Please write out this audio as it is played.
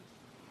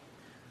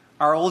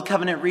Our Old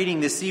Covenant reading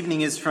this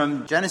evening is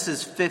from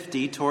Genesis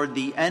 50. Toward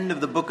the end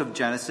of the book of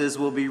Genesis,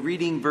 we'll be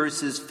reading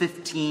verses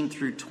 15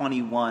 through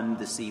 21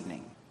 this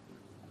evening.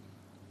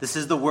 This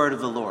is the word of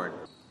the Lord.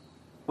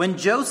 When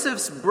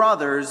Joseph's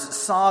brothers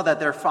saw that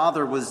their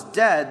father was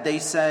dead, they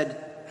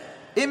said,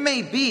 "It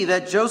may be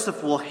that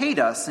Joseph will hate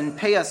us and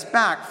pay us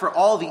back for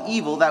all the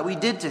evil that we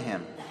did to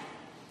him."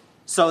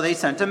 So they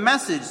sent a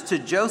message to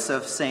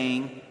Joseph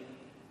saying,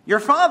 "Your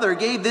father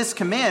gave this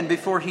command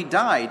before he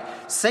died.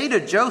 Say to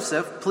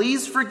Joseph,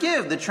 please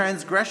forgive the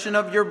transgression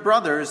of your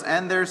brothers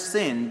and their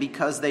sin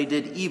because they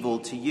did evil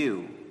to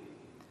you.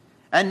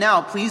 And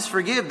now please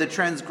forgive the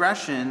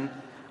transgression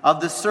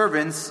of the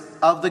servants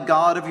of the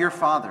God of your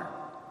father."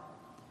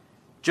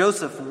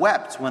 Joseph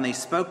wept when they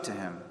spoke to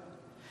him.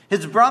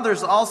 His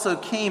brothers also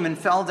came and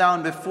fell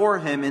down before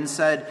him and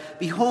said,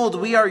 "Behold,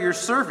 we are your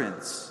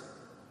servants."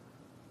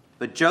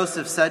 But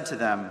Joseph said to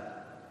them,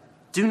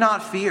 "Do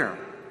not fear.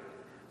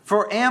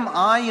 For am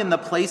I in the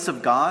place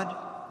of God?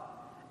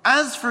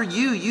 As for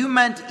you, you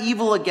meant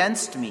evil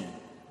against me,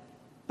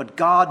 but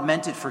God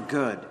meant it for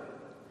good,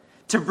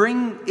 to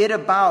bring it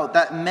about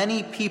that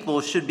many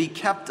people should be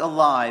kept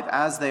alive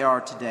as they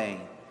are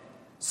today.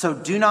 So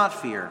do not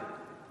fear.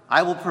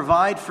 I will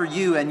provide for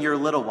you and your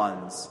little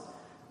ones."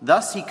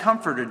 Thus he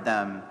comforted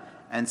them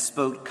and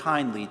spoke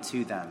kindly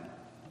to them.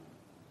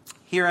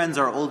 Here ends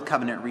our Old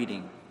Covenant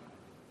reading.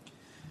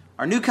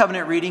 Our New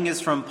Covenant reading is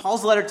from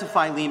Paul's letter to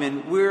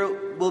Philemon.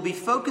 We'll be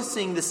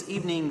focusing this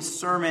evening's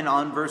sermon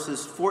on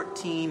verses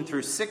 14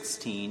 through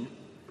 16.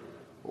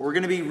 We're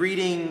going to be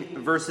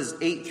reading verses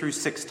 8 through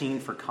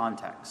 16 for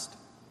context.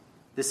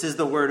 This is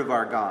the word of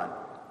our God.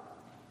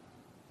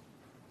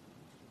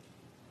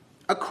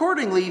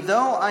 "Accordingly,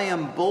 though I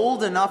am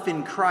bold enough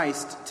in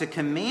Christ to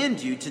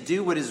command you to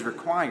do what is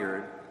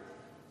required,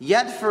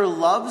 yet for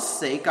love's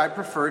sake I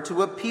prefer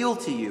to appeal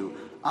to you.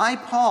 I,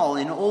 Paul,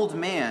 an old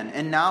man,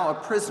 and now a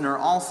prisoner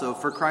also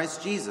for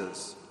Christ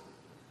Jesus.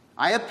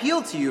 I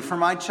appeal to you for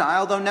my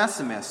child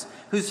Onesimus,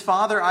 whose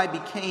father I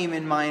became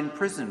in my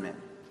imprisonment.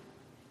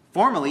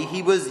 Formerly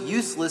he was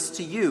useless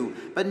to you,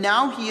 but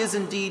now he is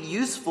indeed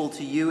useful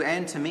to you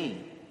and to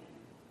me.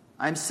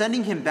 I am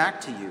sending him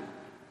back to you,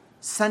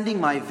 sending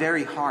my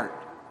very heart.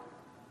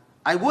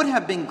 I would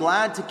have been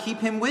glad to keep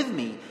him with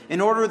me,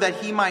 in order that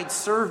he might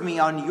serve me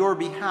on your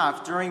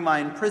behalf during my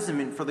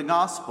imprisonment for the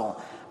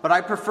gospel. But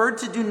I preferred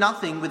to do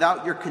nothing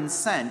without your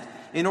consent,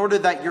 in order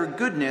that your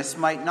goodness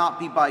might not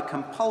be by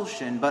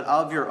compulsion, but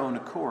of your own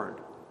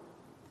accord.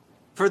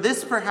 For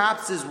this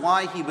perhaps is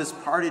why he was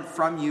parted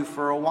from you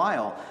for a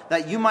while,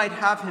 that you might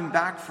have him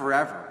back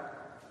forever,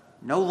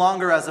 no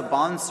longer as a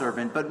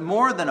bondservant, but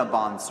more than a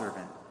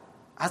bondservant,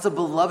 as a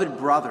beloved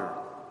brother,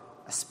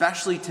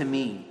 especially to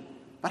me,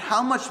 but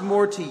how much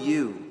more to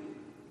you,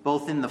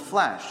 both in the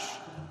flesh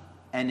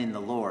and in the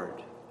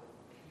Lord."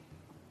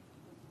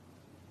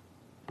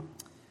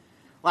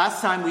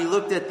 Last time we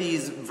looked at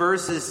these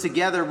verses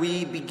together,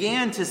 we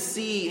began to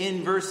see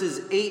in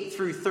verses 8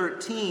 through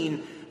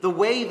 13 the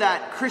way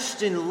that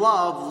Christian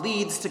love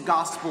leads to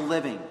gospel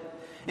living.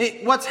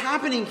 What's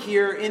happening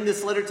here in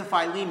this letter to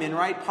Philemon,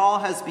 right? Paul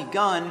has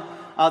begun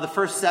the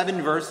first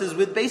 7 verses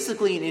with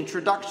basically an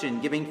introduction,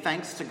 giving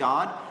thanks to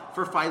God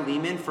for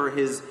Philemon, for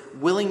his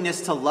willingness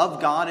to love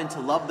God and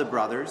to love the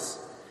brothers.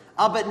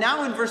 But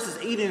now in verses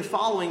 8 and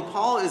following,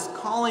 Paul is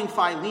calling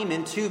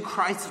Philemon to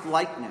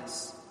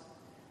Christ-likeness.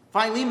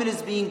 Philemon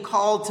is being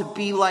called to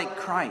be like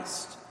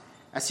Christ,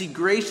 as he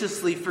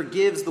graciously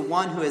forgives the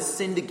one who has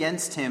sinned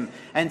against him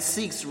and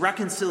seeks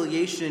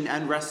reconciliation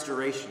and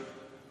restoration.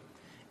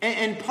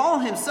 And Paul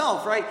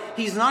himself, right,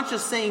 he's not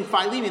just saying,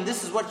 Philemon,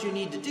 this is what you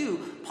need to do.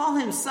 Paul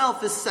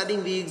himself is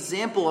setting the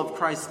example of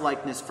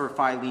Christ-likeness for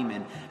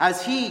Philemon,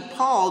 as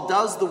Paul,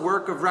 does the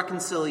work of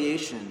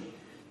reconciliation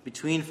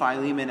between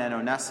Philemon and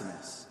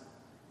Onesimus.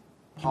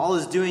 Paul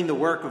is doing the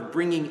work of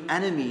bringing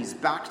enemies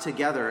back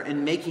together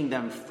and making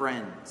them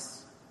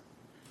friends.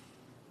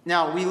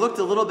 Now, we looked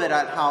a little bit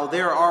at how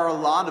there are a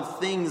lot of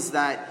things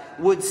that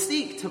would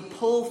seek to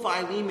pull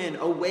Philemon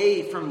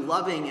away from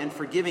loving and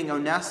forgiving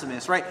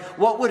Onesimus, right?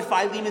 What would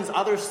Philemon's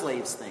other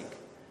slaves think?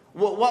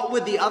 What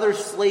would the other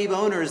slave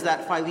owners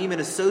that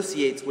Philemon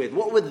associates with,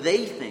 what would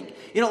they think?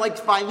 Like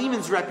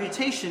Philemon's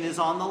reputation is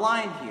on the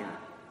line here.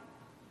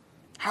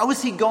 How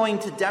is he going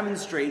to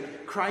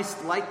demonstrate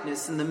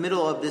Christ-likeness in the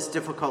middle of this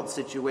difficult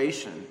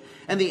situation?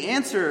 And the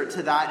answer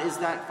to that is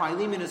that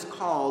Philemon is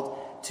called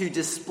to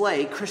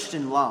display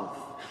Christian love.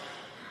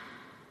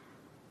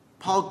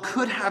 Paul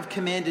could have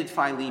commanded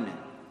Philemon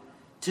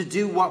to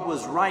do what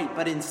was right,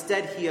 but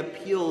instead he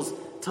appeals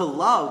to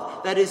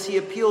love. That is, he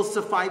appeals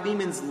to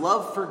Philemon's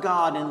love for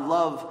God and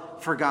love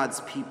for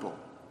God's people.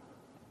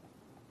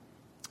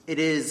 It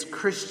is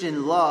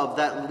Christian love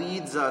that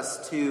leads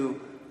us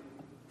to,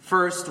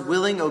 first,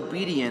 willing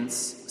obedience.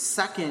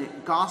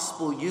 Second,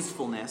 gospel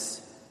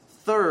usefulness.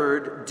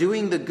 Third,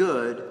 doing the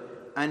good.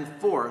 And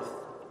fourth,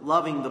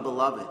 loving the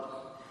beloved.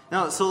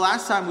 Now, so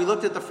last time we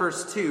looked at the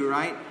first two,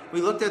 right?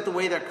 We looked at the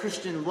way that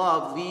Christian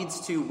love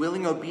leads to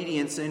willing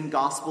obedience and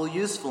gospel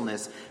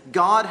usefulness.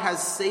 God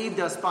has saved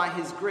us by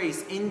his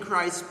grace in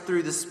Christ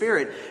through the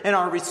Spirit. And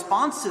our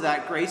response to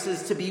that grace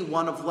is to be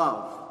one of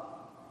love.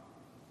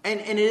 And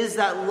it is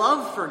that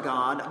love for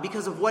God,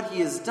 because of what he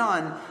has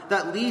done,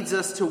 that leads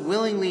us to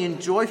willingly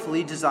and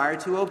joyfully desire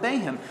to obey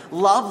him.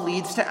 Love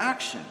leads to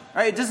action.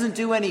 Right? It doesn't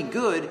do any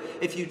good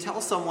if you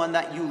tell someone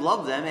that you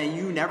love them and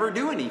you never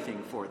do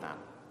anything for them.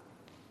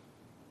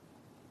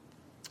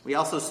 We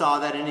also saw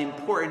that an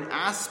important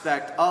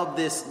aspect of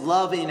this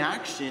love in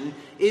action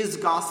is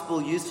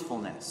gospel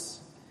usefulness.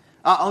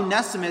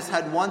 Onesimus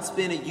had once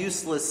been a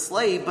useless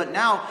slave, but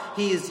now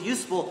he is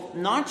useful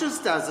not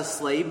just as a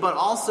slave, but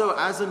also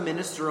as a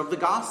minister of the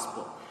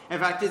gospel. In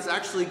fact, it's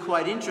actually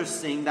quite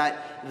interesting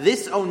that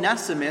this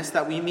Onesimus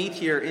that we meet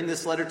here in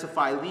this letter to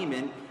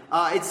Philemon,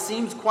 it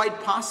seems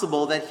quite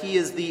possible that he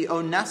is the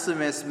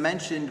Onesimus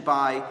mentioned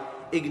by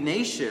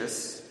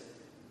Ignatius.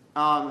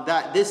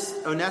 That this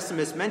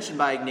Onesimus mentioned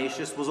by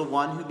Ignatius was the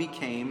one who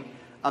became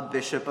a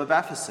bishop of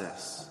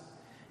Ephesus.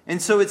 And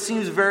so it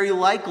seems very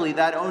likely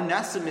that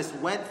Onesimus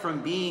went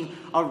from being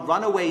a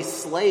runaway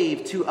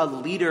slave to a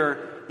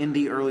leader in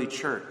the early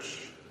church.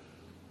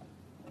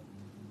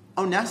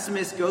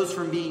 Onesimus goes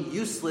from being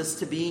useless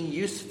to being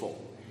useful.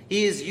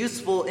 He is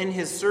useful in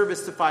his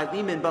service to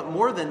Philemon, but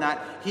more than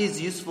that, he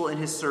is useful in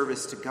his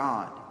service to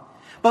God.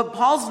 But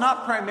Paul's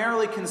not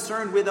primarily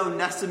concerned with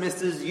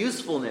Onesimus'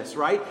 usefulness,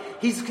 right?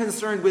 He's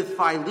concerned with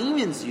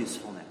Philemon's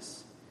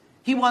usefulness.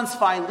 He wants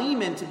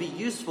Philemon to be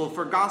useful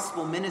for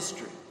gospel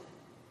ministry.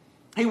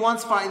 He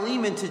wants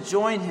Philemon to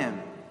join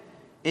him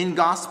in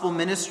gospel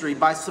ministry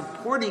by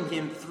supporting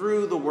him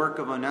through the work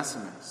of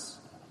Onesimus.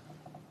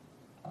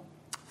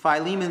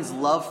 Philemon's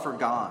love for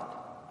God,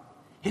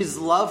 his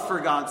love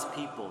for God's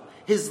people,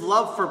 his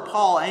love for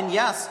Paul, and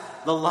yes,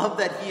 the love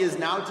that he is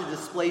now to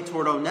display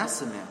toward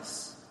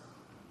Onesimus,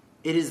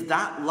 it is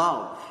that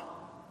love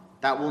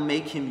that will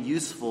make him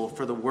useful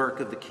for the work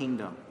of the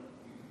kingdom.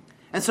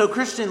 And so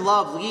Christian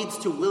love leads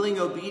to willing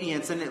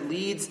obedience and it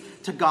leads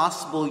to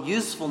gospel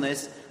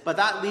usefulness. But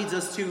that leads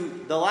us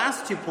to the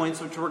last 2 points,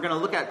 which we're going to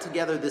look at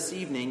together this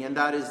evening, and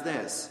that is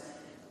this.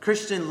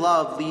 Christian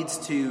love leads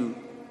to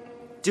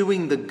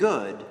doing the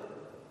good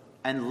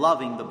and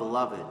loving the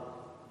beloved.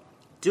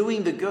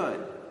 Doing the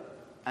good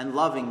and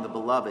loving the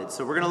beloved.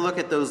 So we're going to look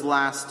at those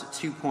last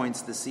 2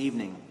 points this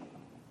evening.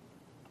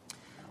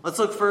 Let's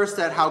look first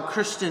at how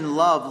Christian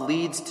love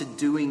leads to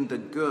doing the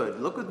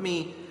good. Look with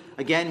me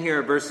again here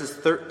at verses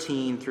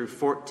 13 through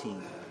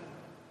 14.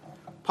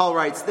 Paul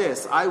writes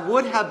this, I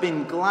would have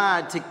been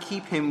glad to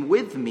keep him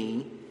with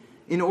me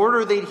in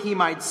order that he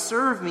might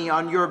serve me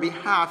on your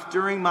behalf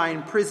during my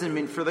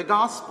imprisonment for the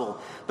gospel.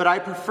 But I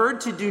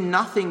preferred to do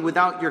nothing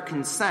without your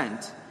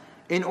consent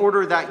in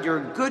order that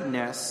your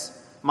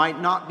goodness might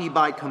not be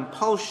by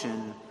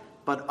compulsion,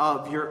 but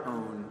of your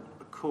own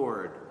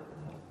accord.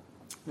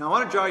 Now I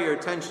want to draw your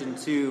attention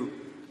to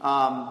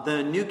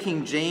the New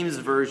King James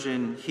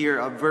Version here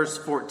of verse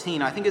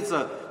 14. I think it's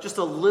just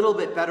a little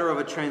bit better of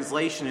a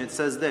translation. It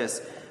says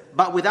this,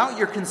 but without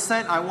your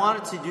consent I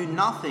wanted to do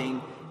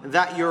nothing,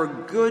 that your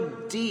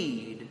good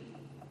deed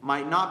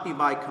might not be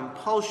by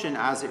compulsion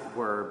as it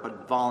were,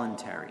 but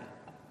voluntary.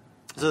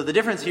 So the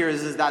difference here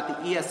is that the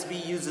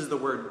ESV uses the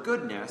word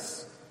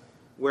goodness,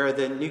 where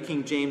the New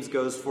King James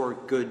goes for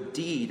good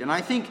deed. And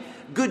I think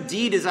good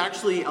deed is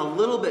actually a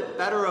little bit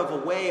better of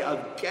a way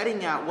of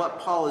getting at what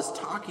Paul is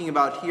talking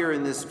about here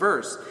in this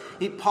verse.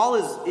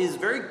 Paul is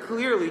very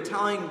clearly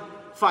telling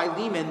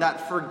Philemon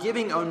that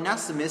forgiving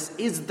Onesimus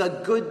is the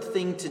good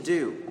thing to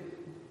do.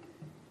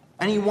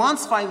 And he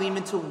wants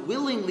Philemon to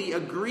willingly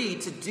agree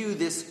to do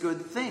this good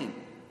thing.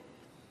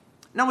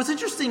 Now what's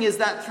interesting is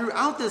that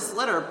throughout this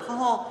letter,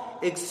 Paul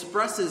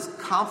expresses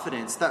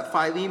confidence that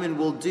Philemon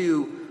will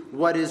do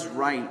what is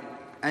right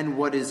and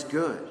what is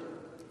good.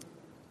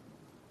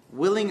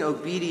 Willing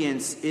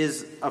obedience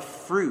is a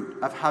fruit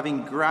of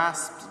having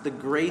grasped the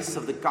grace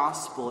of the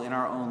gospel in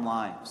our own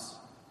lives.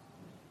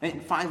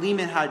 And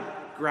Philemon had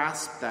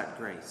grasped that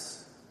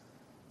grace.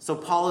 So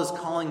Paul is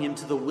calling him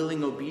to the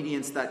willing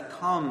obedience that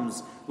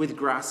comes with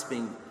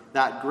grasping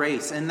that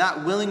grace. And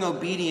that willing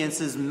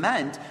obedience is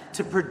meant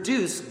to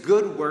produce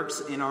good works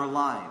in our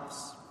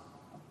lives.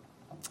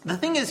 The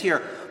thing is here,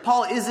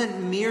 Paul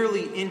isn't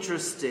merely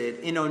interested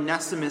in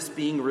Onesimus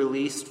being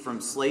released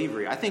from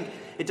slavery. I think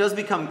it does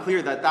become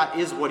clear that that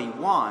is what he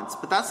wants,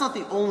 but that's not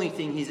the only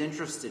thing he's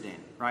interested in,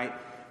 right?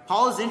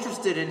 Paul is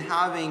interested in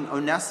having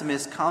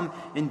Onesimus come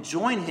and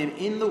join him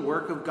in the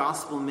work of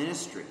gospel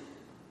ministry.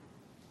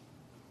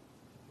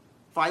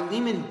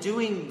 Philemon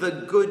doing the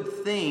good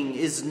thing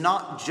is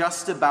not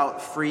just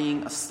about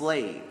freeing a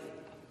slave.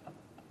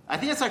 I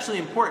think that's actually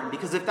important,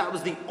 because if that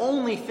was the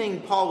only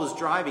thing Paul was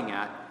driving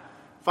at,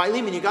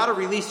 Philemon, you got to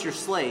release your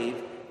slave.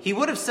 He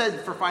would have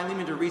said for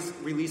Philemon to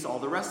release all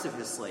the rest of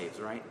his slaves,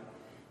 right?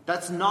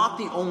 That's not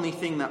the only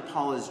thing that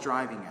Paul is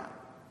driving at.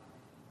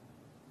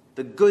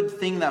 The good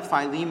thing that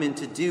Philemon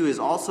to do is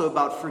also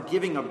about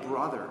forgiving a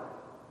brother,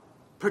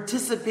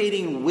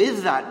 participating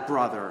with that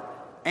brother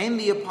and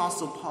the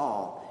Apostle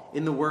Paul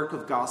in the work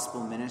of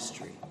gospel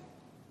ministry.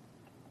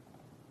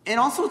 And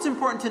also it's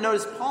important to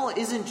notice Paul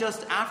isn't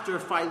just after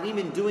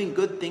Philemon doing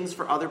good things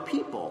for other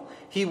people.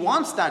 He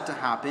wants that to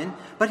happen,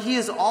 but he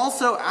is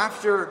also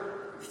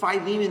after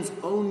Philemon's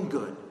own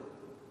good.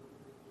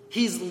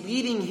 He's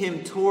leading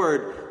him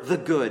toward the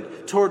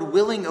good, toward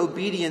willing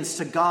obedience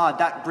to God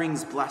that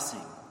brings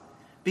blessing.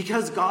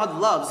 Because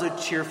God loves a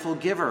cheerful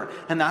giver,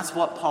 and that's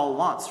what Paul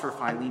wants for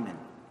Philemon.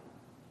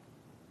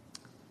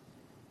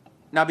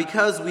 Now,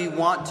 because we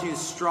want to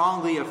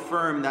strongly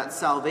affirm that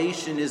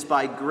salvation is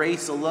by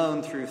grace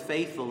alone through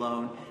faith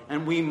alone,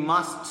 and we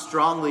must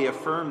strongly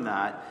affirm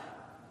that,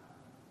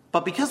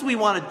 but because we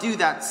want to do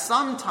that,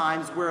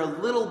 sometimes we're a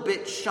little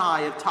bit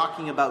shy of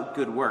talking about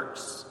good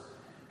works.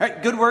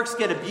 Right? Good works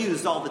get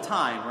abused all the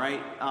time,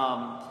 right?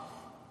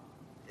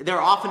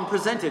 They're often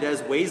presented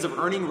as ways of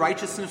earning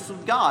righteousness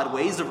with God,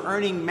 ways of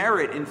earning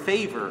merit and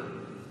favor.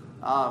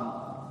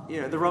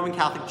 The Roman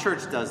Catholic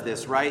Church does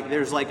this, right?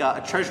 There's like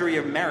a treasury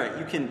of merit.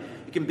 You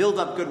can build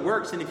up good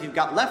works, and if you've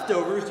got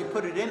leftovers, you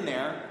put it in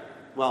there.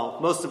 Well,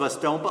 most of us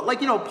don't, but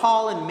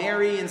Paul and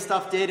Mary and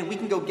stuff did, and we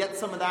can go get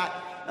some of that.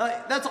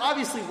 That's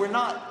obviously, we're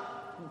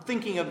not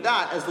thinking of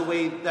that as the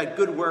way that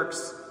good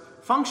works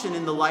function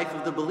in the life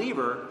of the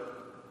believer.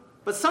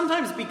 But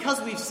sometimes because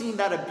we've seen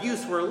that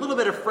abuse, we're a little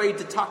bit afraid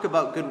to talk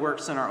about good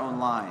works in our own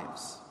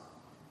lives.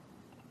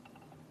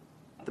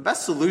 The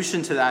best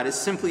solution to that is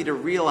simply to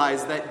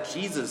realize that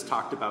Jesus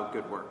talked about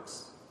good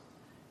works.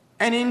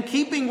 And in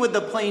keeping with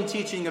the plain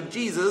teaching of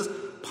Jesus,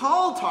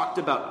 Paul talked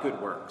about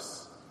good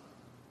works.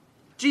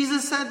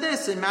 Jesus said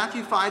this in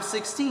Matthew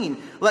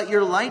 5:16, "Let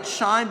your light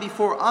shine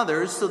before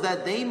others so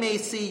that they may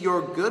see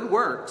your good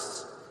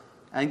works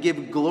and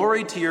give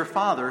glory to your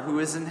Father who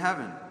is in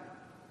heaven."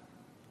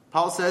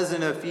 Paul says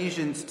in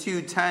Ephesians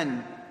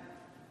 2:10,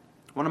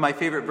 one of my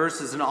favorite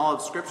verses in all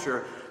of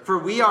Scripture, "For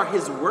we are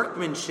his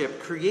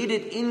workmanship,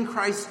 created in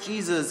Christ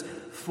Jesus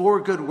for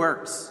good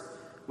works,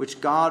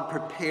 which God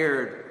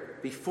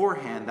prepared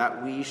beforehand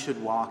that we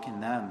should walk in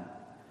them."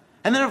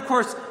 And then, of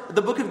course,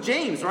 the book of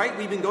James, right?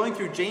 We've been going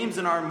through James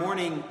in our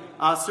morning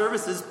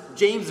services.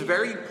 James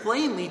very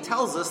plainly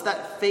tells us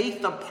that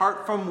faith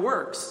apart from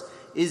works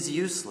is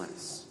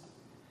useless.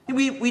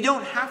 We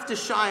don't have to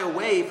shy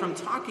away from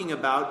talking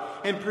about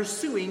and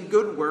pursuing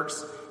good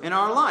works in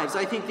our lives.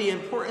 I think the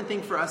important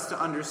thing for us to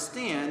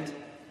understand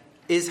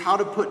is how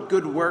to put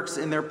good works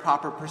in their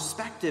proper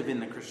perspective in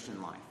the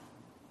Christian life.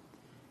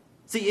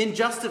 See, in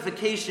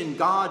justification,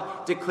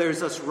 God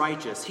declares us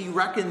righteous. He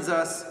reckons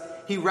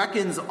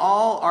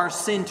all our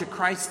sin to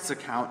Christ's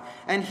account,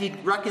 and he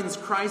reckons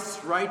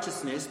Christ's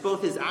righteousness,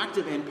 both his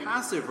active and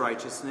passive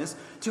righteousness,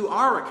 to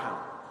our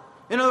account.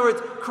 In other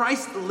words,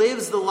 Christ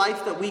lives the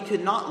life that we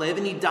could not live,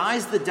 and he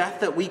dies the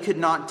death that we could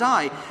not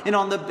die. And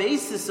on the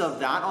basis of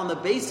that, on the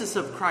basis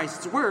of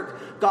Christ's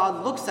work,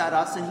 God looks at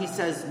us and he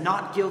says,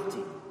 "Not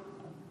guilty."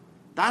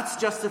 That's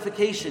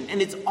justification,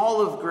 and it's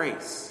all of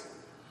grace.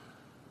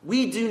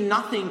 We do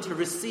nothing to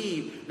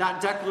receive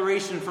that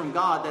declaration from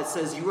God that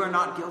says, "You are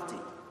not guilty."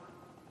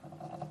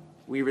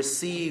 We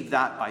receive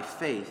that by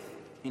faith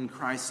in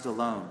Christ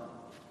alone.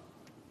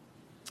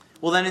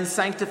 Well, then in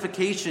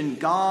sanctification,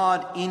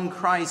 God in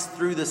Christ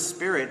through the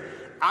Spirit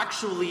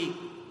actually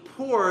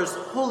pours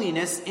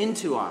holiness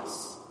into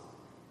us.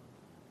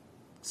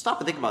 Stop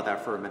and think about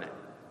that for a minute.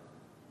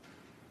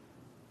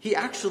 He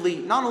actually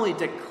not only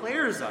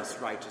declares us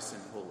righteous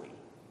and holy,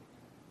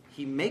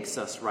 he makes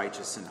us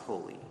righteous and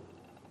holy.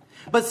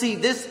 But see,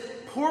 this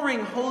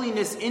pouring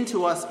holiness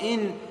into us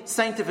in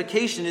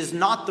sanctification is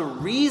not the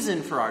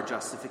reason for our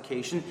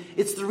justification,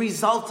 it's the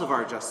result of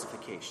our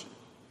justification.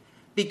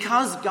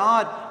 Because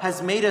God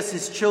has made us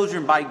his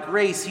children by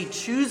grace, he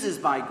chooses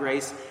by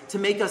grace to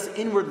make us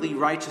inwardly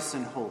righteous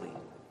and holy.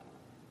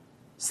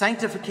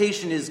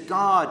 Sanctification is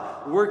God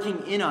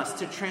working in us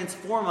to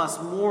transform us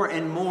more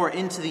and more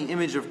into the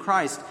image of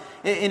Christ.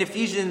 In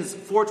Ephesians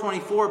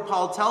 4:24,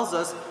 Paul tells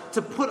us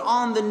to put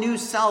on the new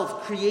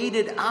self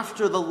created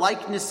after the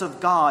likeness of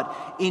God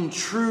in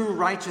true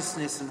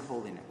righteousness and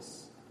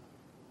holiness.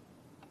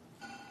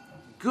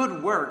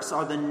 Good works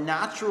are the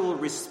natural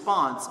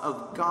response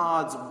of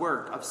God's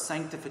work of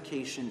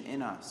sanctification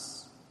in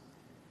us.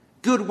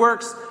 Good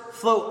works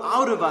flow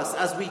out of us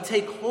as we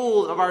take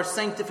hold of our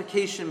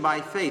sanctification by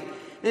faith.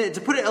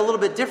 To put it a little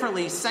bit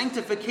differently,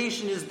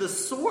 sanctification is the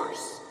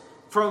source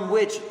from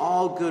which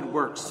all good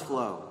works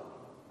flow.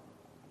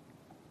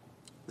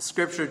 The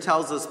Scripture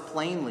tells us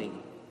plainly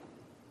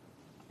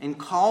and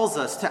calls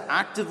us to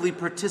actively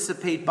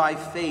participate by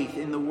faith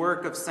in the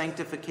work of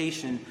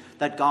sanctification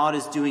that God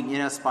is doing in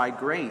us by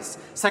grace.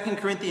 2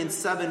 Corinthians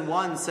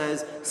 7:1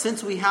 says,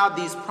 "Since we have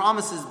these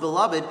promises,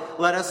 beloved,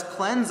 let us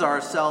cleanse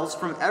ourselves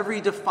from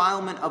every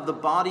defilement of the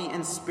body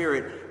and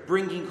spirit,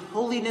 bringing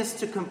holiness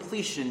to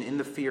completion in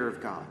the fear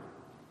of God."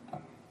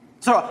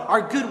 So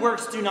our good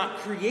works do not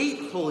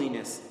create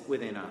holiness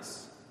within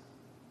us,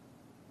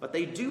 but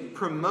they do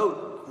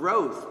promote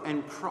growth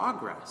and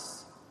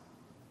progress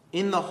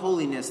in the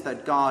holiness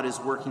that God is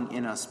working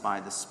in us by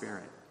the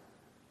Spirit.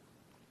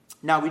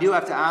 Now, we do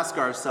have to ask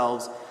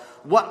ourselves,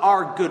 what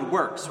are good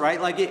works,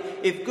 right? Like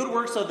if good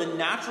works are the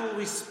natural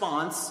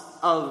response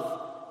of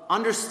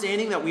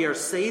understanding that we are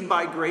saved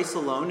by grace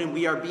alone and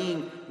we are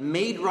being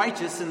made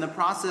righteous in the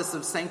process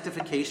of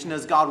sanctification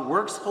as God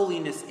works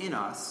holiness in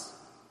us,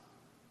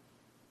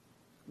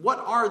 what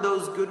are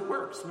those good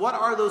works? What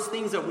are those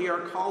things that we are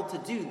called to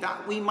do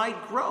that we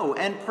might grow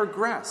and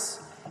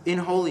progress in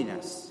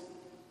holiness?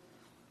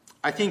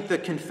 I think the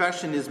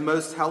confession is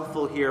most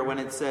helpful here when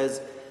it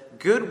says,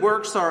 good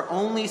works are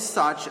only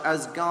such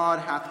as God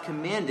hath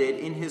commanded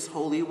in his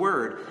holy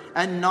word,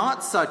 and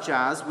not such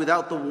as,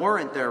 without the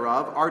warrant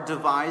thereof, are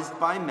devised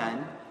by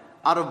men,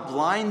 out of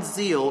blind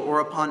zeal or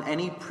upon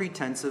any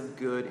pretense of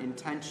good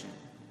intention.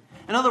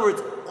 In other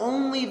words,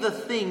 only the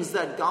things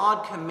that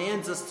God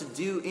commands us to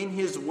do in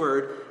his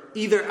word,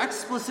 either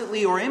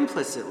explicitly or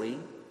implicitly,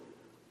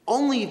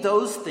 only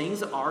those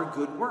things are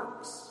good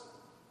works.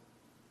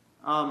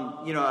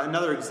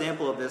 Another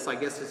example of this, I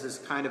guess this is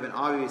kind of an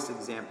obvious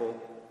example,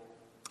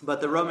 but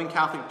the Roman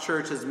Catholic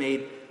Church has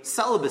made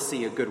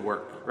celibacy a good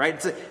work, right?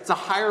 It's a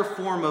higher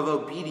form of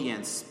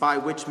obedience by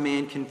which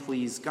man can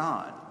please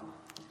God.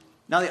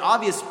 Now, the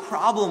obvious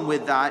problem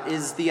with that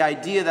is the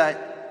idea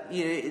that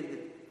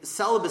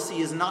celibacy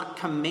is not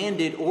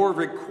commanded or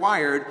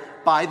required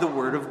by the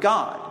Word of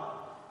God.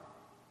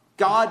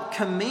 God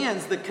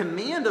commands, the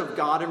command of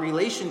God in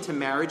relation to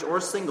marriage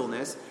or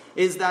singleness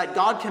is that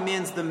God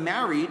commands the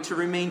married to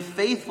remain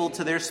faithful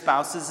to their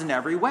spouses in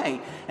every way.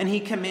 And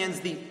he commands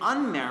the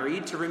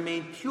unmarried to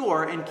remain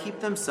pure and keep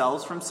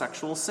themselves from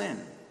sexual sin.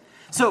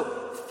 So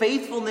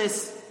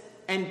faithfulness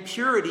and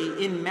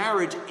purity in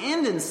marriage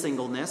and in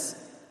singleness,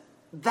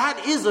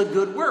 that is a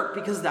good work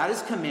because that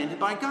is commanded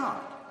by God.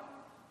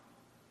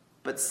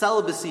 But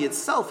celibacy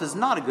itself is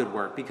not a good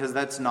work because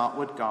that's not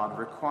what God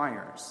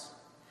requires.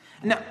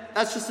 Now,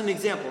 that's just an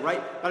example,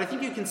 right? But I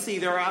think you can see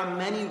there are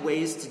many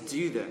ways to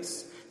do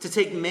this. To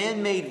take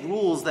man-made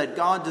rules that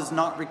God does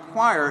not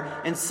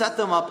require and set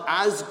them up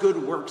as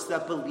good works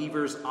that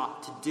believers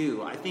ought to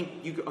do. I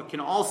think you can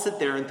all sit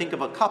there and think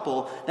of a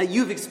couple that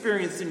you've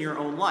experienced in your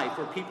own life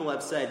where people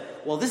have said,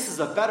 well, this is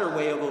a better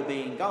way of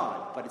obeying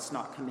God, but it's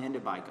not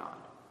commanded by God.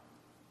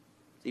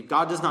 If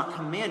God does not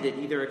command it,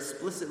 either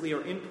explicitly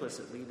or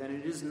implicitly, then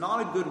it is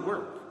not a good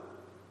work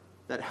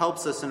that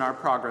helps us in our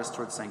progress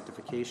towards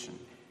sanctification.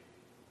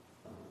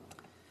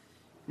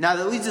 Now,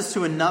 that leads us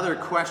to another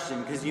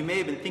question, because you may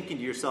have been thinking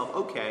to yourself,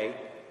 okay,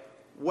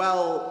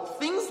 well,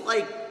 things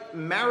like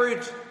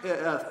marriage,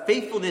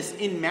 faithfulness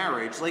in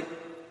marriage, like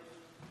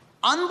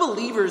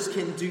unbelievers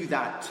can do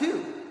that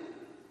too.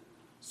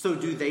 So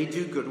do they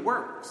do good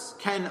works?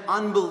 Can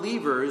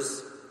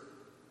unbelievers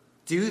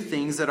do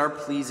things that are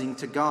pleasing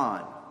to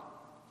God?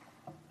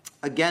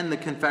 Again, the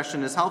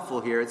confession is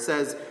helpful here. It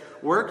says,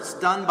 works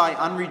done by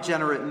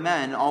unregenerate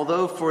men,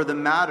 although for the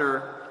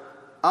matter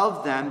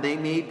of them they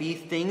may be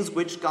things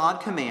which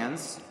God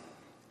commands,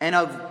 and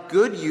of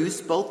good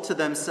use both to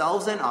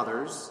themselves and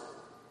others,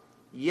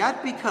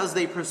 yet because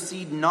they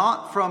proceed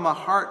not from a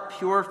heart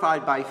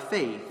purified by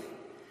faith,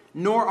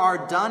 nor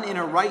are done in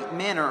a right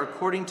manner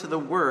according to the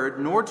word,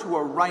 nor to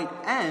a right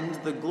end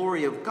the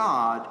glory of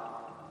God,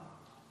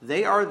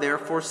 they are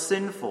therefore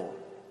sinful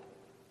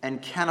and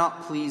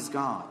cannot please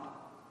God,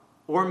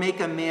 or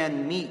make a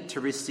man meet to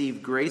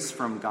receive grace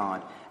from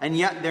God, and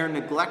yet their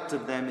neglect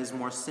of them is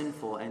more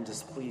sinful and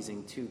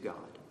displeasing to God.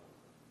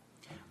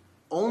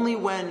 Only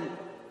when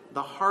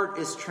the heart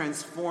is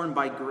transformed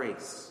by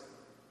grace,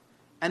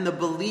 and the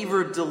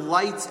believer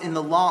delights in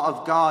the law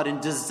of God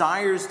and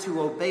desires to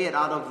obey it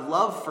out of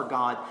love for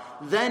God,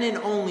 then and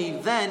only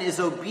then is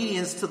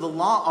obedience to the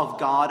law of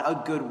God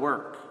a good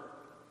work.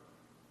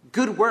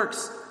 Good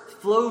works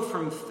flow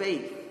from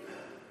faith.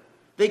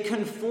 They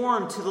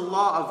conform to the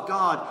law of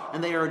God,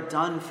 and they are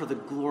done for the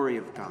glory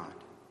of God.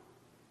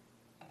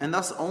 And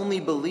thus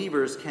only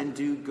believers can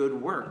do good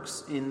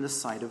works in the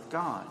sight of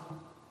God.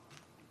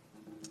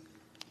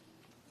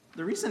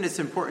 The reason it's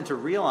important to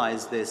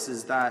realize this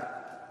is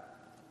that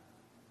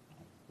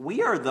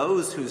we are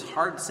those whose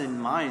hearts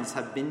and minds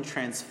have been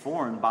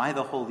transformed by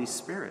the Holy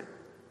Spirit.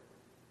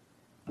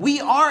 We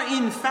are,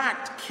 in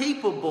fact,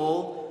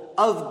 capable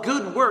of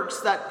good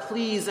works that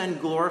please and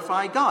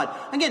glorify God.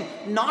 Again,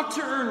 not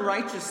to earn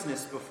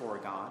righteousness before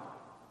God,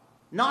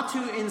 not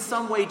to in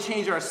some way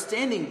change our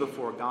standing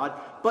before God,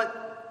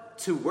 but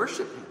to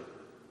worship him,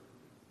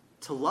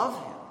 to love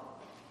him,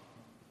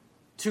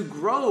 to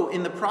grow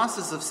in the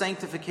process of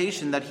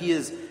sanctification that he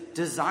is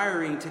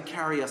desiring to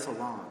carry us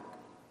along.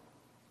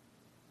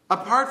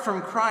 Apart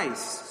from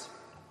Christ,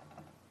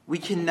 we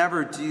can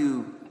never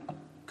do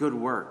good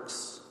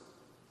works.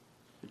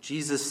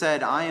 Jesus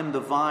said, I am the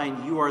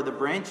vine, you are the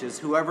branches.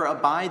 Whoever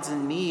abides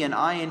in me and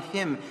I in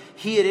him,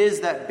 he it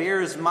is that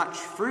bears much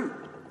fruit.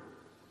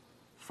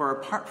 For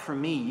apart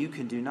from me, you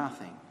can do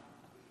nothing.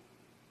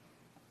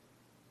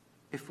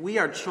 If we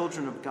are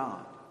children of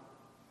God,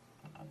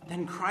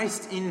 then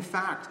Christ, in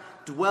fact,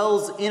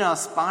 dwells in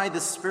us by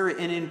the Spirit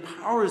and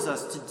empowers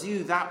us to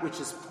do that which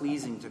is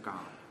pleasing to God.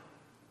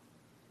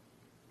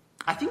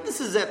 I think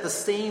this is at the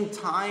same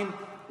time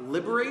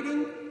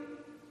liberating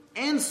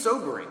and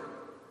sobering.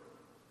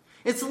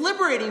 It's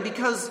liberating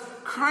because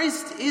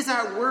Christ is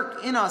at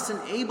work in us,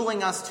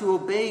 enabling us to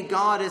obey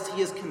God as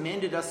he has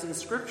commanded us in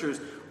Scriptures.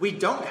 We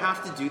don't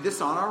have to do this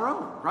on our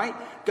own, right?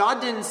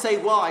 God didn't say,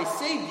 well, I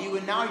saved you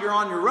and now you're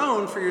on your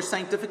own for your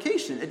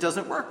sanctification. It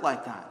doesn't work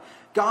like that.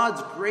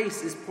 God's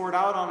grace is poured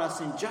out on us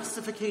in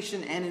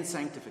justification and in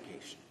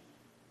sanctification.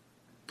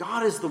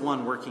 God is the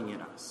one working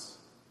in us.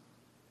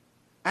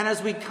 And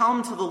as we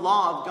come to the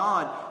law of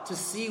God to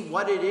see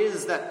what it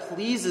is that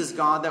pleases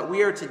God that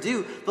we are to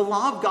do, the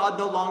law of God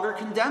no longer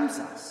condemns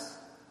us.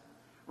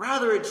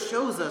 Rather, it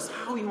shows us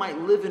how we might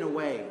live in a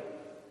way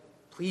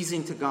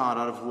pleasing to God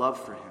out of love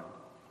for him.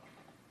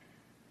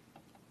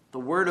 The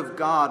Word of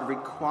God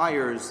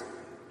requires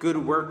good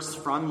works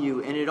from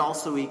you, and it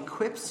also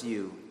equips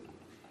you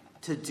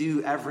to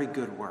do every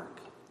good work.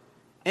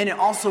 And it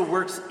also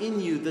works in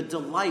you the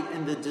delight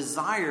and the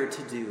desire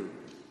to do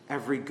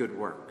every good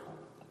work.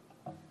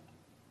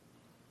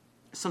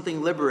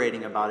 Something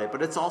liberating about it,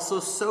 but it's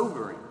also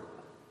sobering.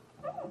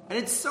 And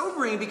it's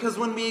sobering because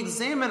when we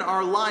examine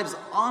our lives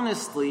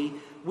honestly,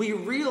 we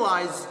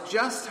realize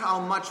just how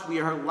much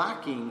we are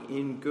lacking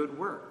in good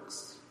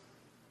works.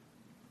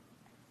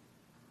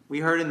 We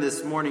heard in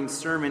this morning's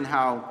sermon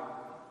how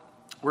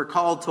we're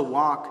called to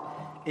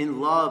walk in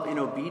love and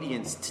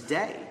obedience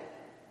today.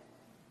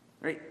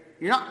 Right?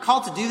 You're not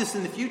called to do this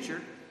in the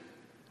future.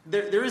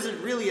 There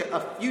isn't really a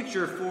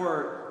future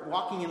for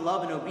walking in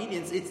love and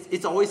obedience.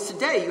 It's always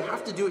today. You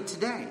have to do it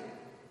today.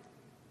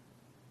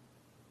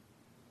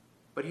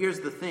 But here's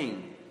the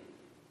thing.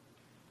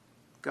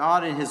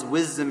 God in his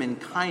wisdom and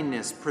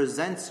kindness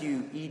presents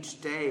you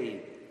each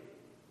day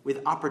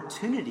with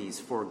opportunities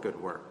for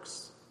good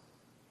works.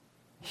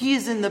 He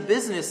is in the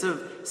business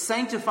of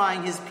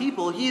sanctifying his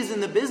people. He is in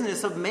the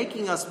business of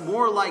making us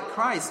more like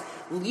Christ,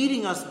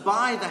 leading us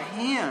by the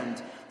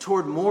hand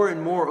toward more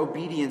and more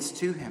obedience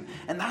to him.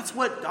 And that's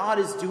what God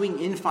is doing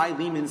in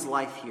Philemon's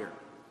life here.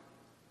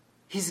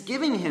 He's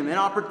giving him an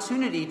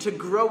opportunity to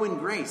grow in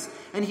grace,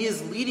 and he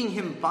is leading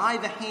him by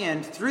the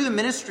hand through the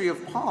ministry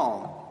of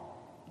Paul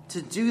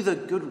to do the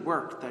good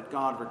work that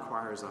God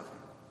requires of him.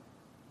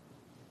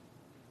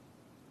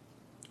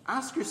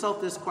 Ask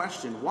yourself this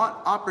question: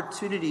 what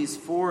opportunities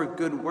for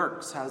good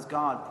works has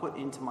God put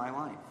into my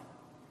life?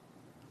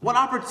 What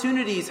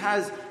opportunities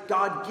has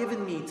God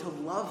given me to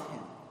love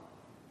him,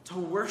 to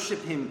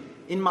worship him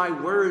in my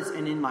words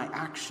and in my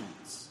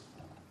actions?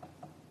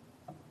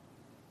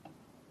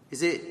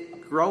 Is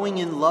it growing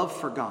in love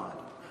for God?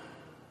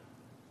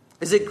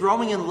 Is it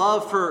growing in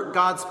love for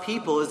God's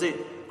people? Is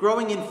it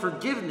growing in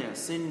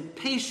forgiveness, in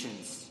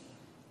patience,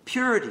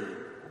 purity,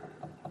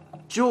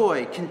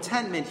 joy,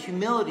 contentment,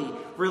 humility,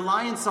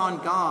 reliance on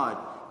God,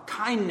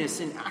 kindness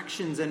in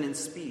actions and in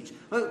speech?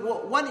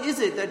 What is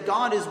it that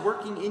God is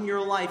working in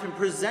your life and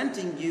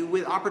presenting you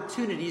with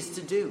opportunities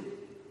to do?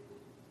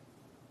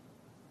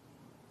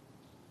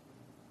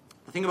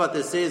 The thing about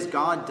this is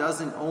God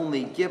doesn't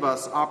only give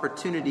us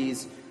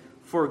opportunities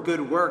for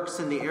good works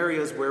in the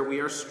areas where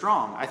we are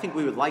strong. I think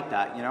we would like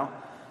that, you know.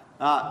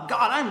 God,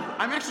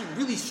 I'm actually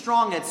really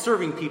strong at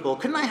serving people.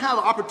 Couldn't I have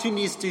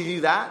opportunities to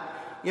do that?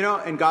 You know,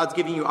 and God's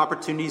giving you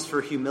opportunities for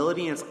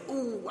humility. And it's,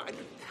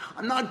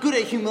 I'm not good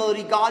at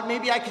humility, God.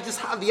 Maybe I could just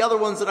have the other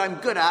ones that I'm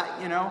good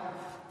at, you know.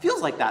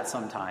 Feels like that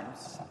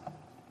sometimes.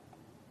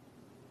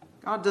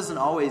 God doesn't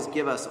always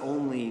give us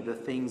only the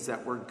things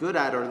that we're good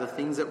at or the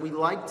things that we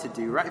like to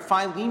do, right?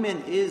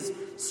 Philemon is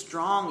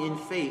strong in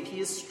faith.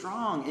 He is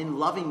strong in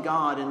loving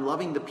God and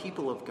loving the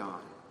people of God.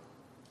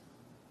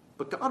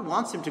 But God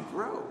wants him to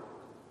grow.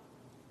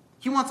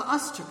 He wants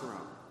us to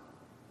grow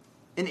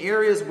in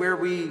areas where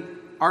we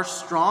are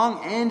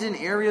strong and in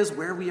areas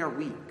where we are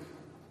weak.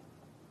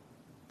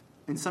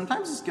 And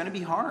sometimes it's going to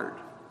be hard.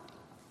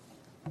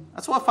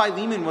 That's what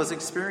Philemon was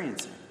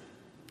experiencing.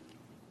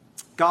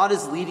 God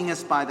is leading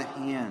us by the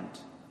hand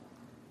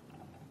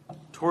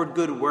toward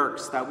good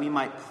works that we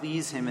might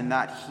please him and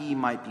that he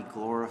might be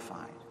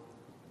glorified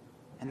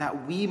and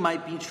that we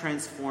might be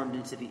transformed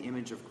into the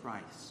image of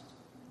Christ.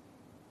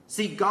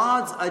 See,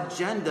 God's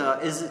agenda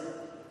is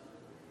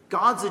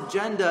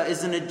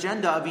an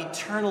agenda of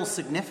eternal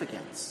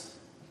significance.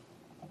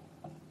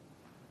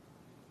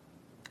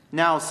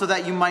 Now, so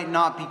that you might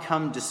not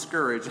become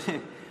discouraged.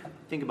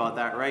 Think about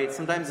that, right?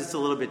 Sometimes it's a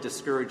little bit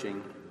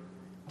discouraging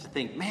to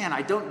think, man,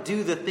 I don't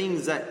do the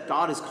things that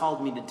God has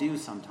called me to do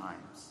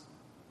sometimes.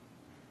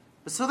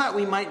 But so that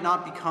we might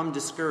not become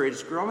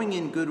discouraged, growing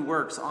in good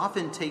works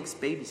often takes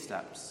baby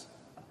steps.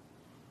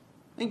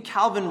 I think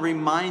Calvin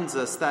reminds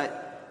us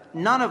that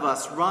none of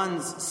us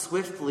runs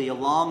swiftly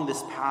along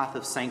this path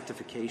of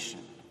sanctification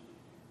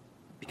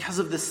because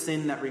of the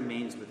sin that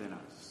remains within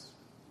us.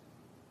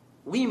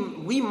 We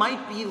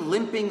might be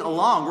limping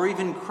along or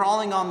even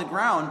crawling on the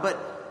ground,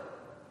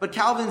 but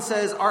Calvin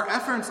says our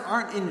efforts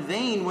aren't in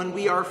vain when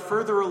we are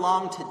further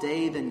along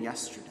today than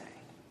yesterday.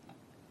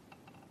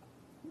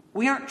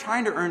 We aren't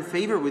trying to earn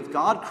favor with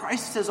God.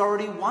 Christ has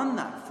already won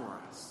that for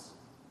us.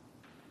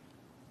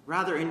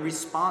 Rather, in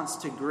response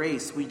to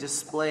grace, we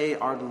display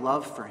our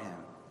love for him.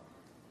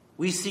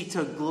 We seek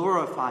to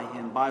glorify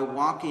him by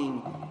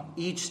walking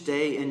each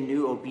day in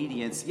new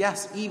obedience.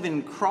 Yes,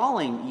 even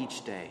crawling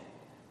each day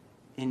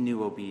in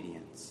new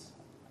obedience.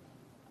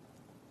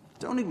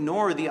 Don't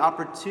ignore the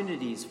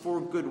opportunities for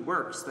good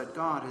works that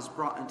God has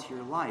brought into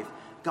your life.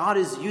 God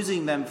is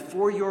using them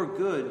for your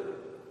good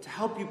to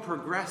help you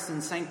progress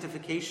in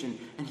sanctification,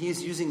 and he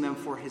is using them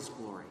for his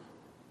glory,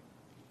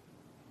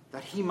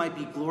 that he might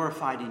be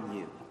glorified in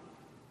you,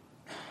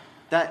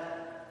 that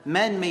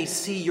men may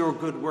see your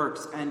good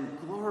works and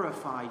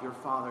glorify your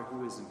Father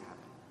who is in heaven.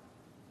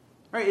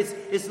 Right?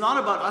 It's not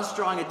about us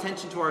drawing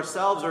attention to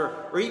ourselves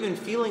or even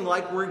feeling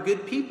like we're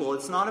good people.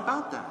 It's not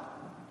about that.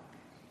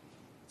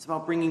 It's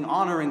about bringing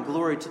honor and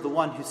glory to the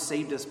one who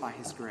saved us by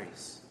his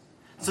grace.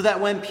 So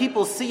that when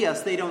people see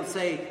us, they don't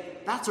say,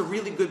 that's a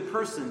really good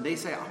person. They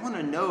say, I want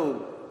to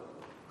know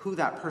who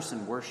that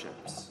person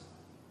worships,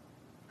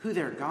 who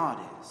their God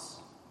is.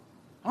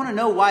 I want to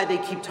know why they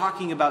keep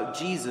talking about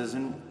Jesus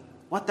and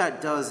what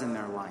that does in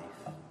their life.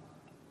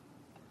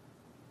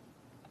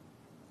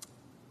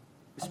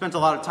 We spent a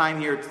lot of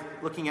time here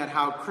looking at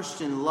how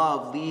Christian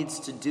love leads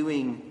to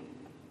doing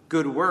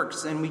good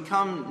works, and we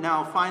come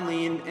now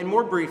finally and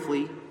more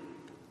briefly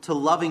to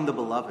loving the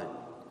beloved.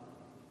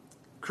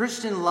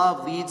 Christian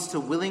love leads to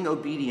willing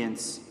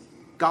obedience,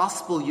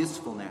 gospel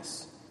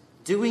usefulness,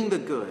 doing the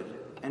good,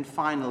 and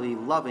finally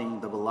loving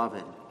the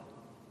beloved.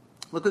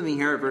 Look with me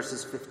here at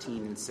verses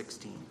 15 and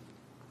 16.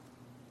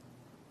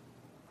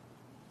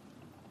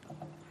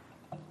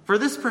 For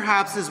this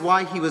perhaps is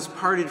why he was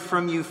parted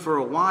from you for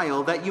a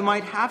while, that you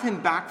might have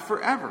him back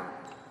forever,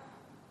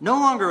 no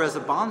longer as a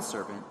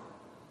bondservant,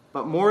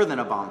 but more than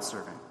a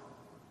bondservant,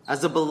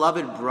 as a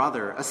beloved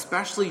brother,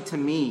 especially to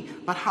me,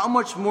 but how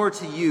much more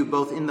to you,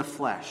 both in the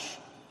flesh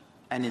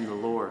and in the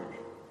Lord.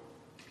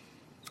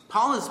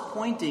 Paul is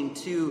pointing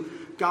to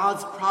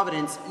God's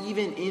providence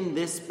even in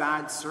this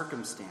bad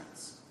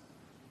circumstance.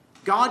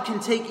 God can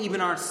take even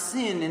our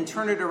sin and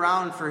turn it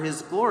around for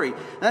his glory.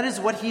 That is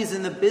what he's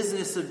in the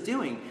business of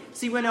doing.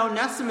 See, when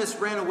Onesimus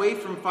ran away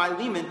from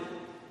Philemon,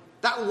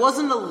 that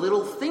wasn't a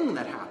little thing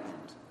that happened.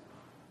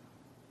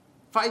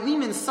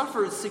 Philemon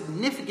suffered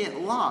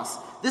significant loss.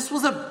 This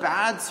was a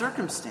bad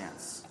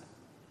circumstance.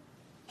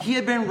 He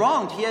had been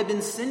wronged. He had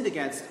been sinned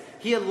against.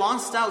 He had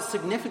lost out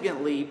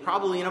significantly,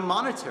 probably in a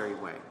monetary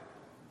way.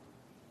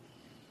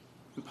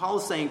 And Paul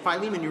is saying,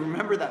 Philemon, you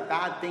remember that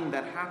bad thing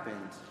that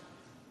happened.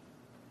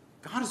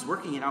 God is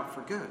working it out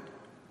for good.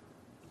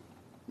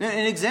 Now,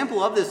 an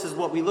example of this is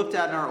what we looked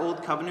at in our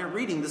Old Covenant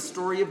reading, the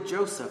story of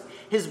Joseph.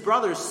 His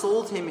brothers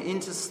sold him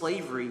into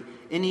slavery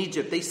in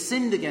Egypt. They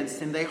sinned against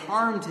him. They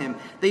harmed him.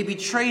 They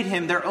betrayed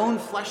him, their own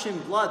flesh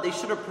and blood. They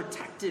should have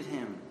protected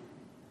him.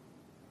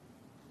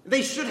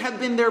 They should have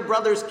been their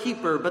brother's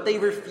keeper, but they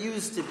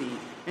refused to be.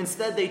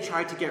 Instead, they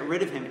tried to get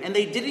rid of him, and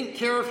they didn't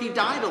care if he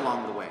died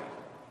along the way.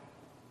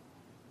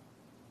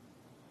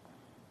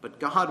 But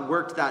God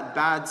worked that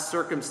bad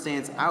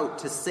circumstance out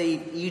to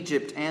save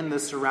Egypt and the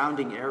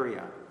surrounding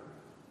area.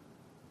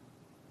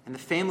 And the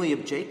family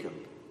of Jacob.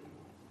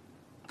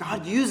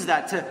 God used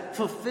that to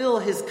fulfill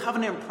his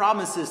covenant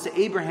promises to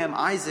Abraham,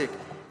 Isaac,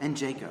 and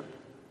Jacob.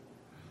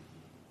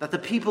 That the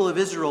people of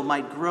Israel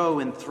might grow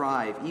and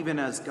thrive, even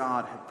as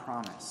God had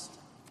promised.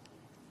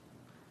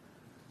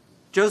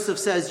 Joseph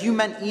says, you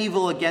meant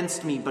evil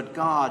against me, but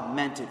God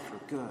meant it for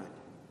good.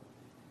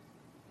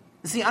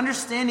 See,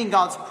 understanding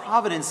God's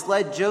providence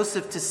led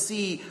Joseph to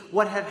see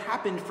what had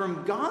happened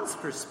from God's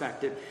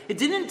perspective. It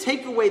didn't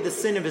take away the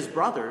sin of his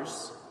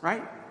brothers,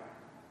 right?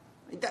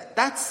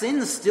 That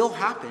sin still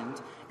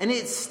happened, and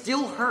it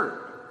still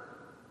hurt.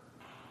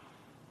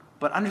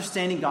 But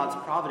understanding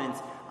God's providence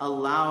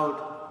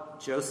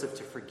allowed Joseph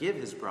to forgive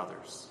his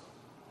brothers.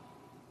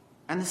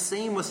 And the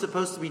same was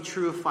supposed to be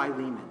true of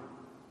Philemon.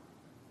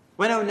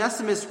 When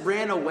Onesimus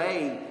ran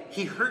away,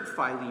 he hurt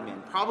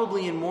Philemon,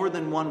 probably in more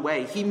than one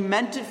way. He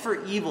meant it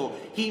for evil.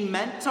 He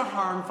meant to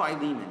harm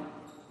Philemon.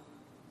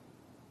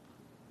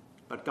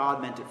 But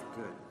God meant it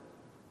for good.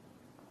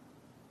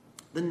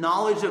 The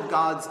knowledge of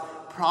God's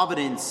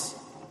providence,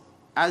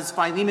 as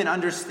Philemon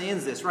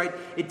understands this, right?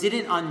 It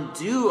didn't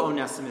undo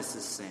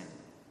Onesimus' sin.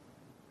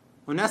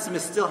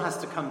 Onesimus still has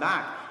to come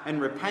back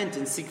and repent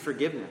and seek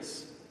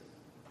forgiveness.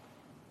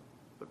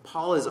 But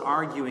Paul is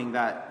arguing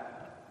that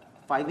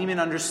Philemon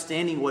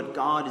understanding what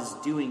God is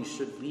doing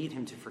should lead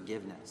him to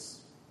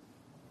forgiveness.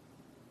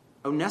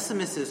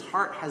 Onesimus'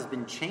 heart has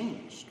been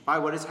changed by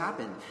what has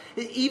happened.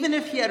 Even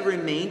if he had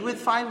remained with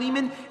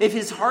Philemon, if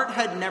his heart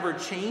had never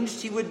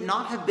changed, he would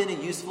not have been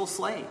a useful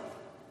slave.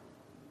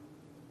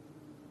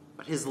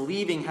 But his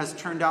leaving has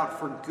turned out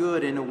for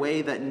good in a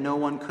way that no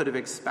one could have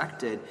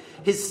expected.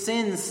 His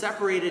sins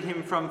separated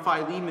him from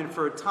Philemon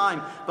for a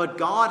time, but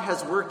God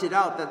has worked it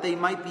out that they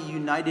might be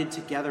united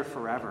together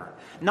forever.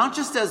 Not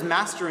just as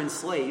master and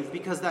slave,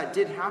 because that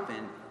did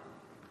happen,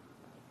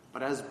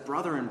 but as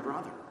brother and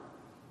brother.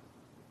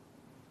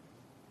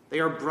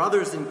 They are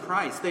brothers in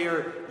Christ. They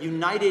are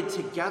united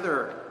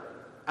together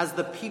as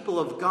the people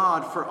of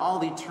God for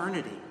all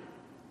eternity.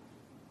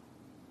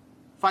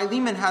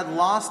 Philemon had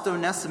lost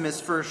Onesimus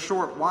for a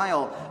short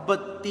while,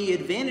 but the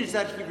advantage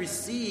that he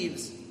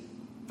receives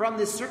from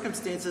this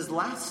circumstance is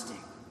lasting.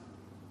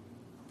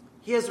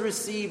 He has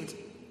received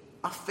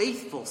a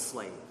faithful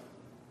slave,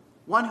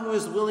 one who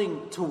is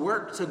willing to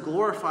work to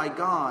glorify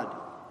God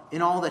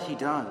in all that he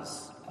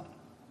does.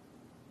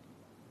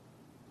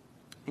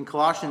 In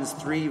Colossians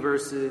 3,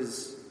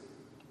 verses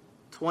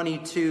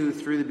 22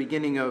 through the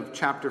beginning of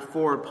chapter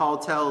 4, Paul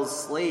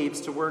tells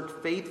slaves to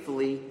work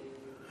faithfully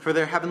for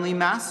their heavenly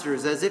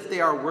masters as if they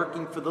are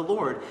working for the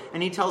Lord.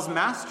 And he tells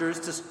masters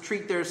to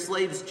treat their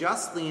slaves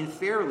justly and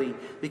fairly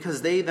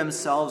because they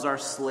themselves are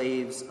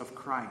slaves of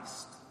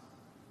Christ.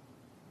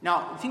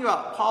 Now, think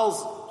about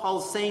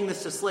Paul's saying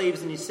this to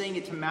slaves and he's saying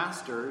it to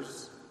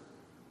masters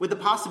with the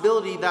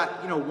possibility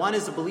that, one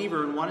is a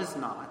believer and one is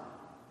not.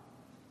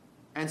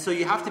 And so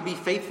you have to be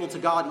faithful to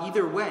God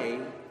either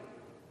way.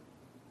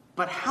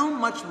 But how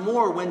much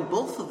more when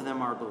both of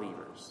them are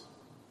believers?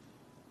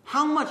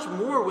 How much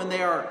more when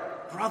they are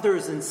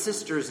brothers and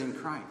sisters in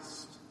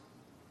Christ?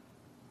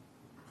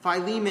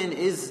 Philemon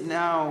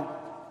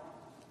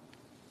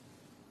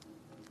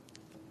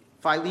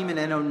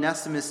and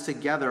Onesimus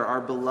together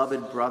are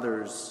beloved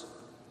brothers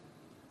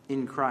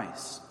in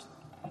Christ.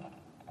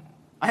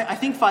 I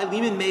think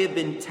Philemon may have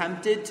been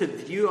tempted to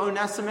view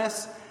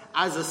Onesimus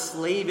as a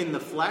slave in the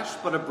flesh,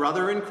 but a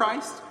brother in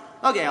Christ.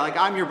 Okay,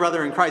 I'm your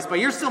brother in Christ, but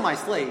you're still my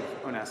slave,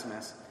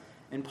 Onesimus.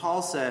 And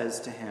Paul says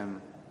to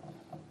him,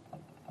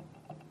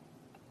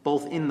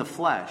 both in the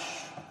flesh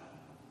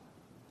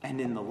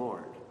and in the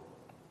Lord.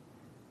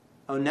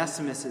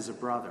 Onesimus is a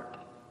brother,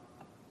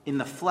 in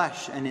the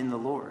flesh and in the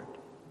Lord.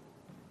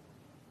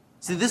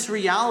 See, this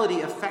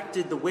reality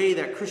affected the way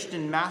that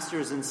Christian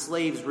masters and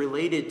slaves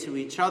related to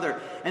each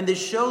other, and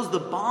this shows the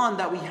bond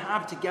that we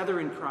have together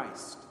in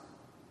Christ.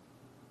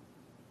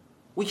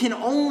 We can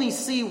only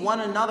see one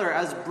another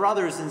as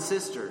brothers and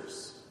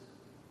sisters.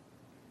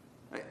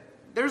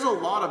 There's a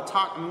lot of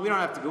talk, we don't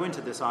have to go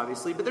into this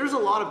obviously, but there's a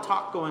lot of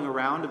talk going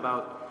around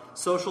about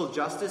social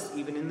justice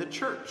even in the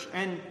church.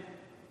 And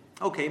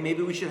okay,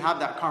 maybe we should have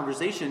that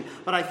conversation,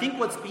 but I think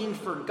what's being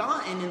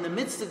forgotten in the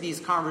midst of these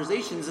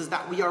conversations is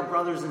that we are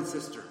brothers and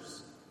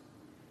sisters.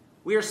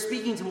 We are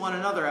speaking to one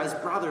another as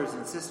brothers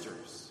and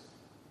sisters.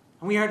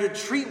 And we are to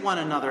treat one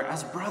another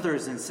as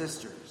brothers and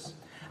sisters,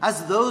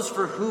 as those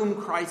for whom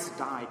Christ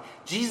died.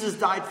 Jesus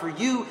died for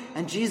you,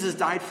 and Jesus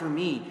died for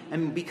me.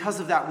 And because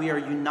of that, we are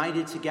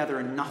united together,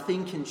 and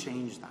nothing can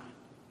change that.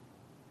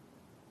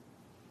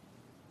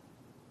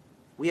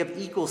 We have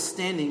equal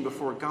standing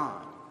before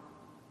God.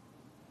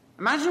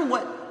 Imagine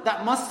what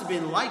that must have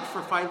been like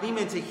for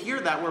Philemon to hear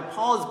that, where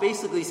Paul is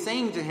basically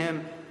saying to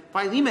him,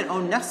 Philemon,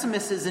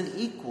 Onesimus is an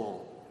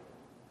equal.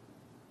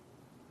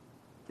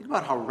 Think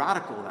about how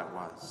radical that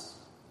was.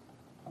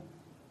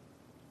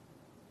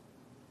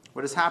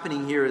 What is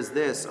happening here is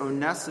this: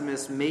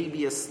 Onesimus may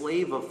be a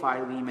slave of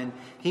Philemon.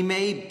 He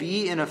may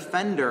be an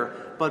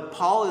offender, but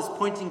Paul is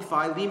pointing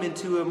Philemon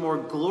to a more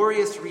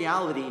glorious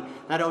reality,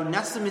 that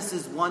Onesimus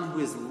is one who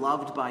is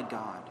loved by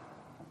God.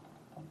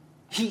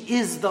 He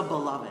is the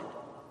beloved.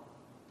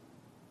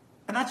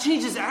 And that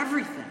changes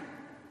everything.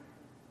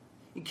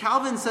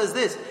 Calvin says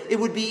this: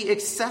 it would be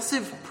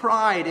excessive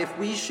pride if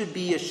we should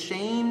be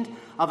ashamed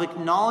of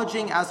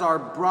acknowledging as our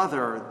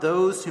brother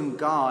those whom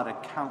God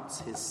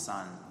accounts his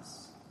sons.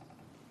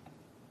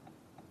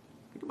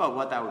 Think about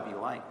what that would be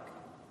like.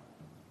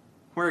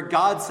 Where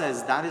God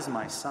says, that is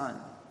my son.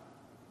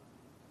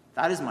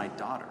 That is my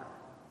daughter.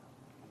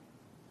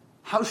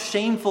 How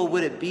shameful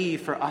would it be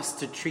for us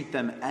to treat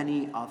them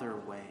any other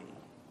way?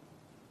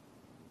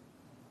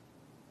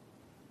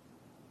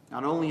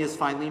 Not only is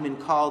Philemon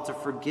called to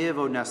forgive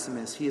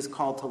Onesimus, he is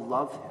called to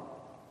love him.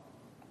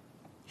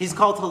 He's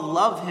called to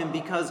love him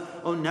because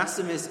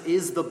Onesimus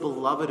is the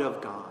beloved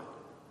of God.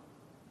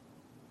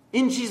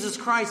 In Jesus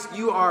Christ,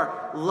 you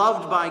are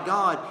loved by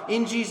God.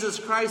 In Jesus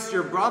Christ,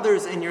 your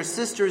brothers and your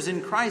sisters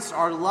in Christ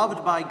are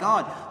loved by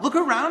God. Look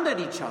around at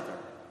each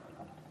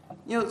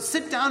other.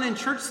 Sit down in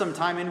church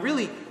sometime and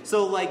really,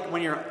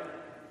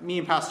 me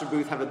and Pastor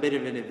Booth have a bit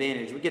of an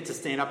advantage. We get to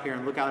stand up here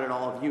and look out at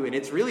all of you, and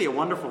it's really a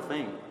wonderful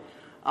thing.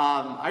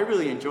 I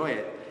really enjoy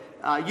it.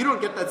 You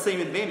don't get that same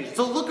advantage.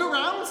 So look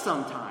around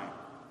sometime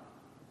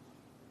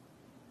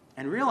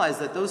and realize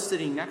that those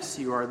sitting next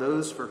to you are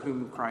those for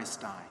whom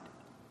Christ died.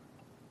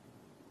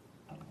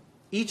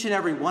 Each and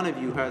every one of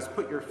you who has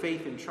put your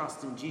faith and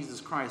trust in Jesus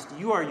Christ,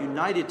 you are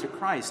united to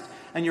Christ.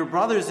 And your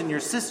brothers and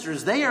your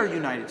sisters, they are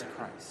united to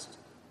Christ.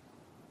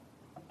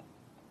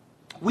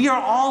 We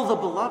are all the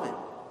beloved.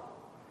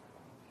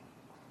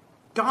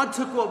 God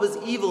took what was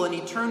evil and he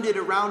turned it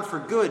around for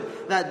good,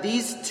 that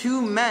these two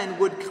men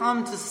would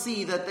come to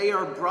see that they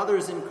are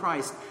brothers in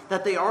Christ,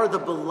 that they are the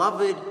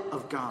beloved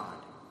of God.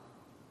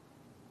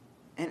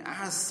 And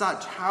as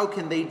such, how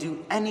can they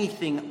do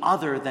anything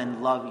other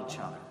than love each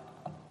other?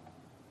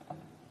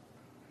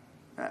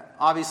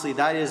 Obviously,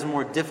 that is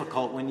more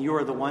difficult when you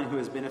are the one who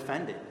has been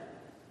offended.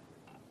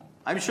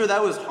 I'm sure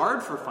that was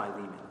hard for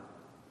Philemon.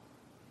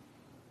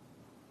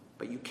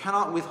 But you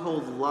cannot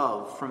withhold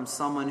love from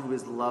someone who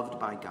is loved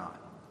by God.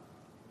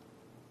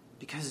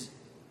 Because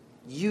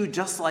you,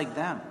 just like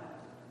them,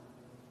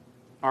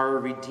 are a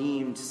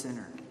redeemed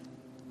sinner.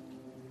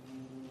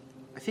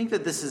 I think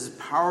that this is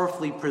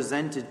powerfully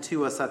presented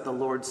to us at the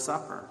Lord's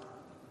Supper.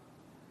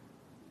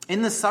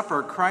 In the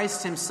supper,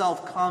 Christ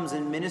himself comes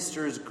and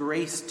ministers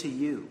grace to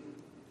you.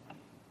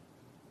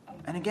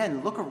 And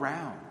again, look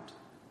around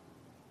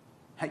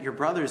at your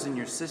brothers and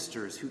your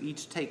sisters who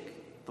each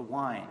take the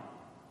wine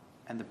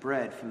and the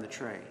bread from the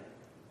tray,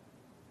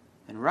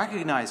 and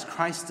recognize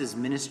Christ is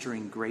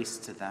ministering grace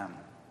to them.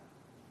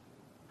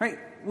 Right?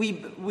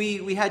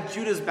 We had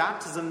Judah's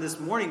baptism this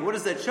morning. What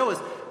does that show us?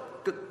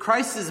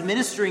 Christ is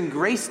ministering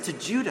grace to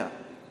Judah.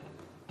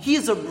 He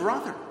is a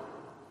brother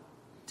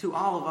to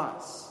all of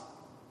us.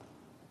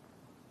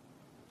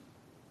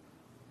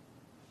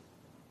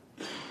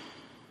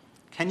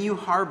 Can you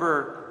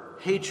harbor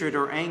hatred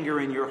or anger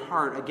in your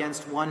heart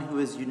against one who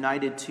is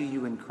united to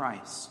you in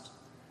Christ?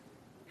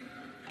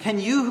 Can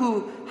you,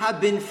 who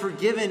have been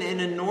forgiven an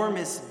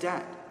enormous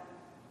debt,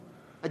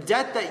 a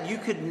debt that you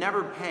could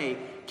never pay,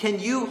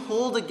 can you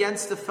hold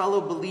against a fellow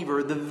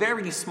believer the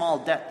very small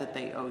debt that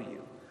they owe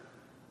you?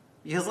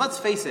 Because let's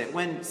face it,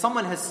 when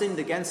someone has sinned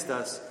against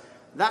us,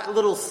 that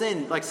little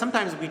sin, like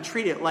sometimes we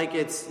treat it like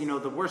it's,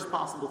 the worst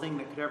possible thing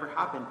that could ever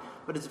happen,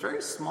 but it's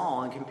very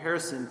small in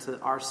comparison to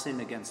our sin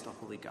against a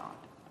holy God.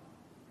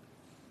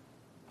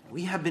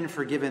 We have been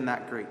forgiven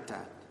that great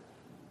debt.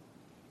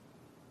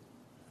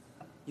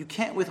 You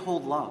can't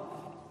withhold love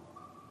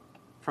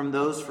from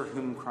those for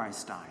whom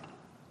Christ died.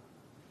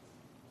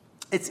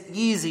 It's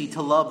easy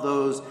to love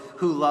those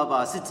who love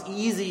us. It's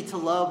easy to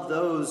love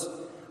those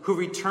who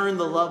return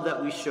the love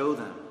that we show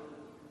them.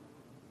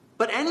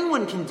 But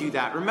anyone can do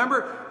that.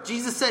 Remember,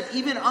 Jesus said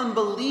even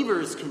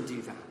unbelievers can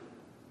do that.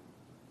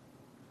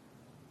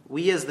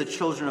 We as the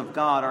children of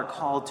God are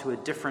called to a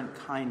different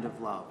kind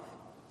of love.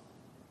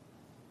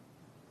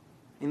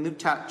 In Luke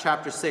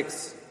chapter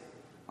 6,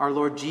 our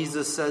Lord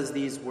Jesus says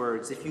these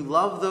words, "If you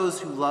love those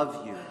who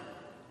love you,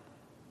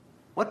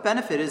 what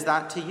benefit is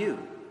that to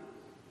you?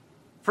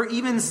 For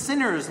even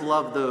sinners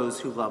love those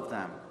who love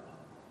them.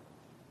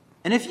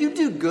 And if you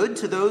do good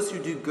to those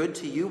who do good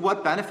to you,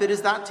 what benefit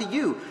is that to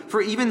you?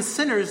 For even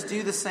sinners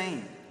do the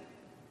same.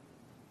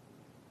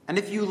 And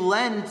if you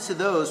lend to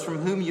those from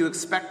whom you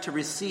expect to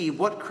receive,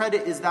 what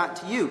credit is that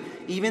to you?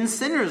 Even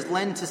sinners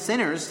lend to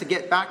sinners to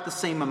get back the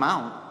same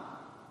amount.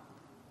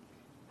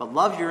 But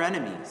love your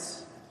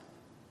enemies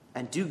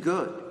and do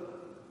good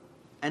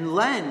and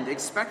lend,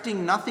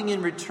 expecting nothing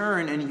in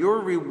return, and your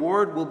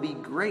reward will be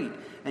great,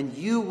 and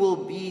you will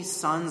be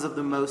sons of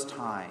the Most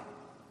High.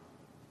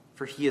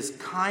 For he is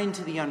kind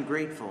to the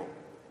ungrateful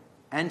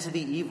and to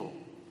the evil.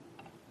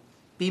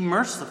 Be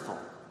merciful,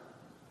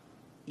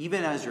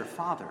 even as your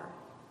Father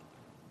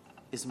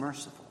is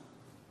merciful."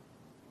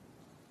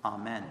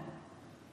 Amen.